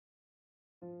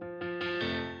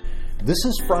This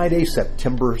is Friday,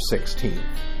 September 16th.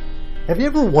 Have you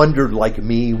ever wondered, like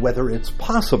me, whether it's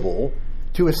possible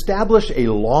to establish a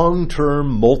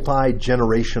long-term,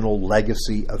 multi-generational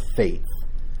legacy of faith?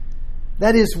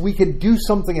 That is, we can do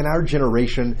something in our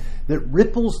generation that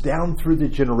ripples down through the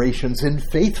generations in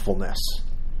faithfulness.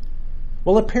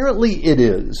 Well, apparently it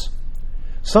is.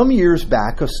 Some years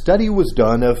back, a study was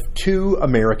done of two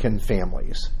American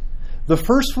families. The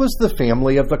first was the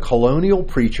family of the colonial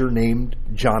preacher named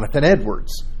Jonathan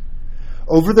Edwards.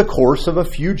 Over the course of a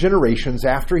few generations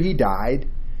after he died,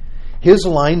 his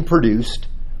line produced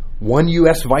one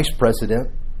U.S. vice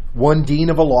president, one dean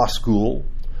of a law school,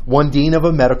 one dean of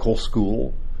a medical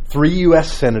school, 3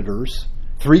 U.S. senators,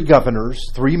 3 governors,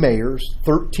 3 mayors,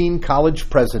 13 college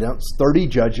presidents, 30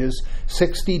 judges,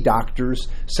 60 doctors,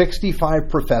 65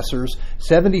 professors,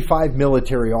 75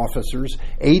 military officers,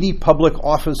 80 public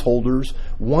office holders,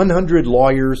 100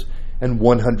 lawyers, and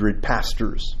 100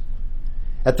 pastors.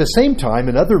 At the same time,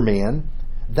 another man,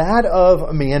 that of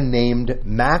a man named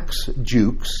Max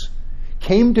Jukes,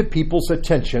 came to people's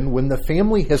attention when the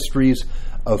family histories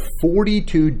of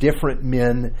 42 different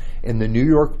men in the New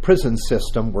York prison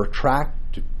system were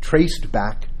traced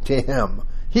back to him.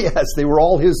 Yes, they were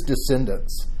all his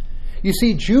descendants. You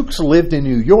see, Jukes lived in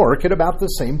New York at about the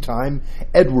same time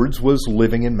Edwards was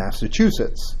living in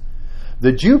Massachusetts.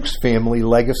 The Jukes family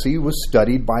legacy was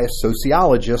studied by a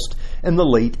sociologist in the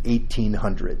late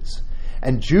 1800s.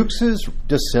 And Jukes'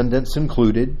 descendants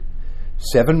included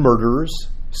 7 murderers,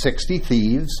 60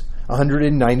 thieves,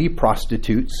 190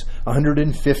 prostitutes,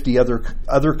 150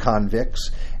 other convicts,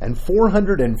 and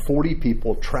 440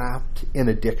 people trapped in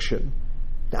addiction.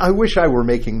 Now, I wish I were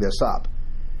making this up,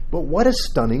 but what a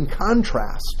stunning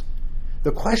contrast.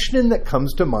 The question that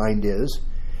comes to mind is,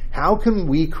 how can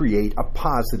we create a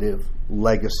positive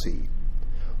legacy?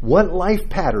 What life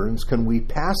patterns can we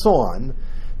pass on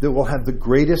that will have the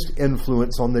greatest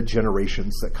influence on the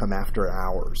generations that come after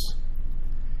ours?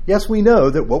 Yes, we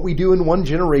know that what we do in one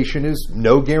generation is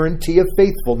no guarantee of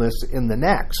faithfulness in the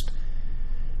next.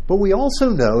 But we also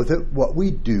know that what we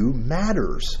do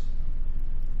matters.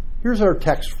 Here's our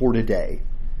text for today.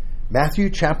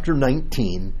 Matthew chapter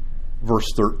 19, verse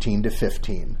 13 to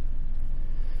 15.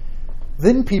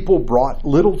 Then people brought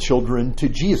little children to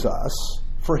Jesus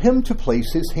for him to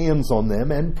place his hands on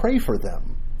them and pray for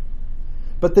them.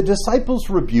 But the disciples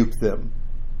rebuked them.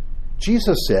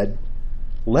 Jesus said,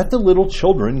 "Let the little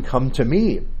children come to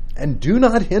me, and do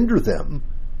not hinder them,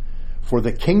 for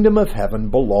the kingdom of heaven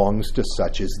belongs to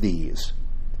such as these."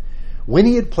 When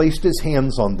he had placed his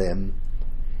hands on them,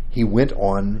 he went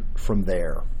on from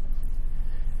there.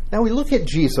 Now we look at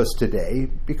Jesus today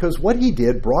because what he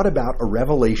did brought about a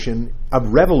revolution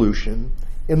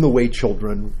in the way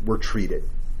children were treated.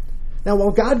 Now,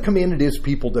 while God commanded his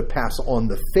people to pass on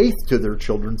the faith to their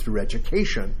children through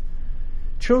education,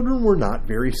 children were not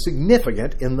very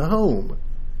significant in the home.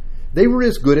 They were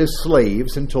as good as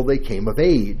slaves until they came of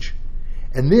age.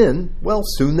 And then,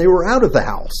 soon they were out of the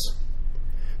house.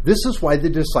 This is why the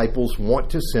disciples want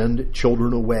to send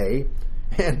children away,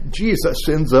 and Jesus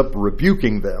ends up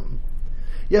rebuking them.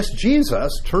 Yes,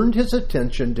 Jesus turned his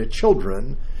attention to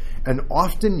children and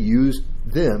often used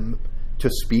them to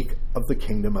speak of the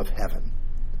kingdom of heaven.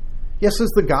 Yes, as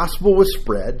the gospel was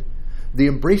spread, the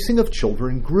embracing of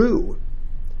children grew.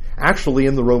 Actually,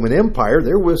 in the Roman Empire,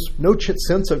 there was no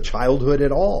sense of childhood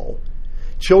at all.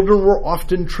 Children were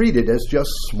often treated as just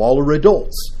smaller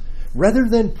adults, rather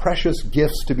than precious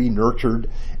gifts to be nurtured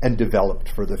and developed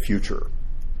for the future.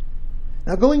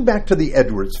 Now, going back to the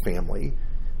Edwards family,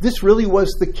 this really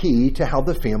was the key to how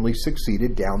the family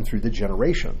succeeded down through the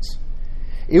generations.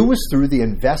 It was through the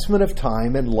investment of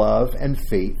time and love and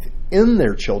faith in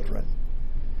their children.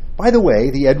 By the way,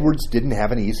 the Edwards didn't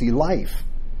have an easy life.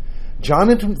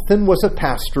 Jonathan was a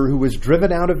pastor who was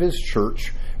driven out of his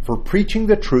church for preaching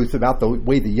the truth about the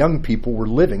way the young people were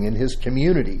living in his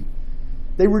community.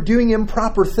 They were doing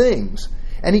improper things,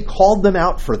 and he called them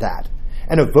out for that.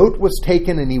 And a vote was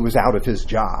taken, and he was out of his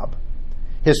job.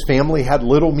 His family had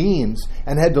little means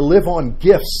and had to live on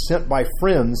gifts sent by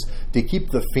friends to keep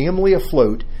the family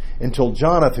afloat until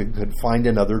Jonathan could find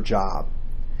another job.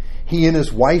 He and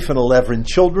his wife and 11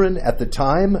 children at the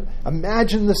time,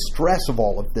 imagine the stress of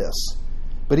all of this.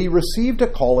 But he received a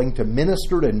calling to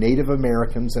minister to Native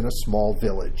Americans in a small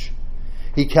village.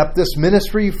 He kept this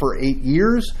ministry for 8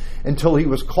 years until he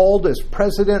was called as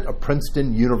president of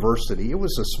Princeton University. It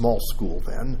was a small school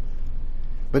then.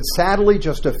 But sadly,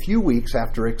 just a few weeks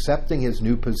after accepting his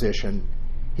new position,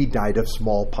 he died of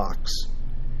smallpox.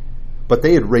 But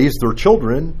they had raised their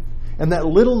children in that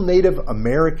little Native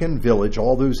American village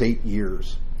all those 8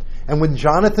 years. And when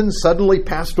Jonathan suddenly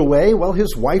passed away, well,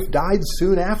 his wife died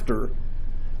soon after,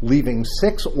 leaving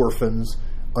 6 orphans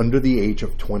under the age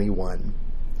of 21.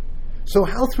 So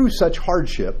how through such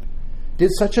hardship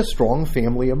did such a strong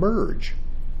family emerge?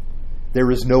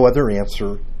 There is no other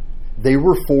answer. They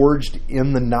were forged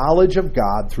in the knowledge of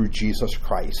God through Jesus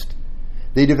Christ.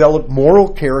 They developed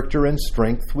moral character and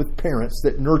strength with parents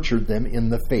that nurtured them in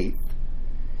the faith.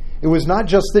 It was not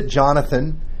just that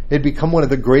Jonathan had become one of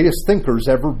the greatest thinkers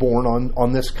ever born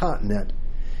on this continent.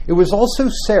 It was also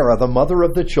Sarah, the mother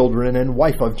of the children and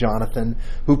wife of Jonathan,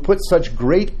 who put such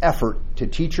great effort to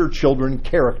teach her children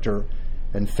character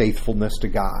and faithfulness to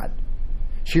God.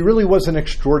 She really was an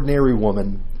extraordinary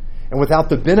woman, and without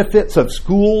the benefits of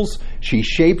schools, she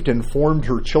shaped and formed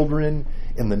her children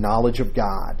in the knowledge of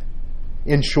God.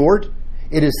 In short,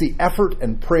 it is the effort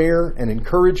and prayer and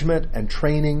encouragement and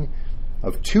training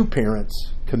of 2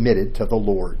 parents committed to the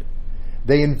Lord.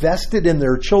 They invested in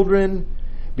their children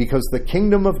because the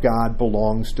kingdom of God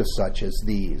belongs to such as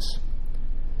these.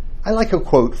 I like a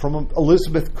quote from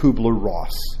Elizabeth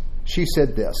Kubler-Ross. She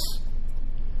said this: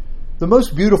 "The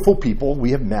most beautiful people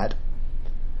we have met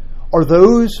are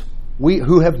those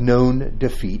who have known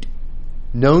defeat,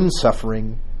 known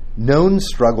suffering, known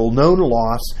struggle, known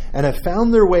loss, and have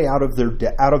found their way out of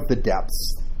the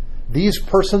depths. These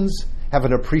persons have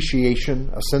an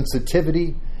appreciation, a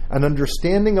sensitivity, an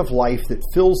understanding of life that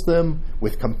fills them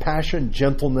with compassion,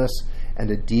 gentleness, and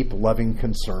a deep, loving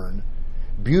concern.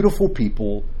 Beautiful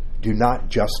people do not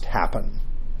just happen."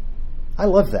 I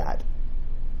love that.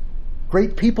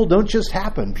 Great people don't just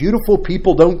happen. Beautiful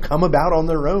people don't come about on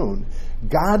their own.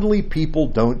 Godly people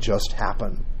don't just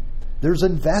happen. There's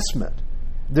investment.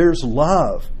 There's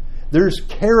love. There's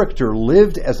character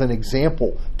lived as an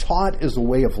example, taught as a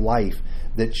way of life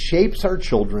that shapes our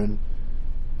children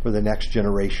for the next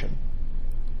generation.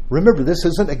 Remember, this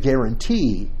isn't a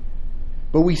guarantee,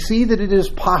 but we see that it is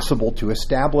possible to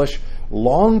establish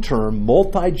long-term,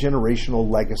 multi-generational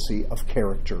legacy of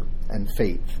character and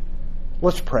faith.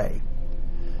 Let's pray.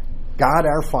 God,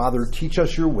 our Father, teach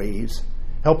us your ways.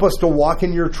 Help us to walk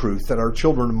in your truth that our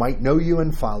children might know you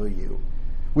and follow you.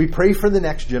 We pray for the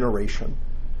next generation.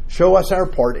 Show us our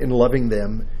part in loving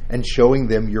them and showing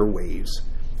them your ways.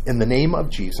 In the name of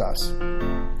Jesus,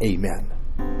 amen.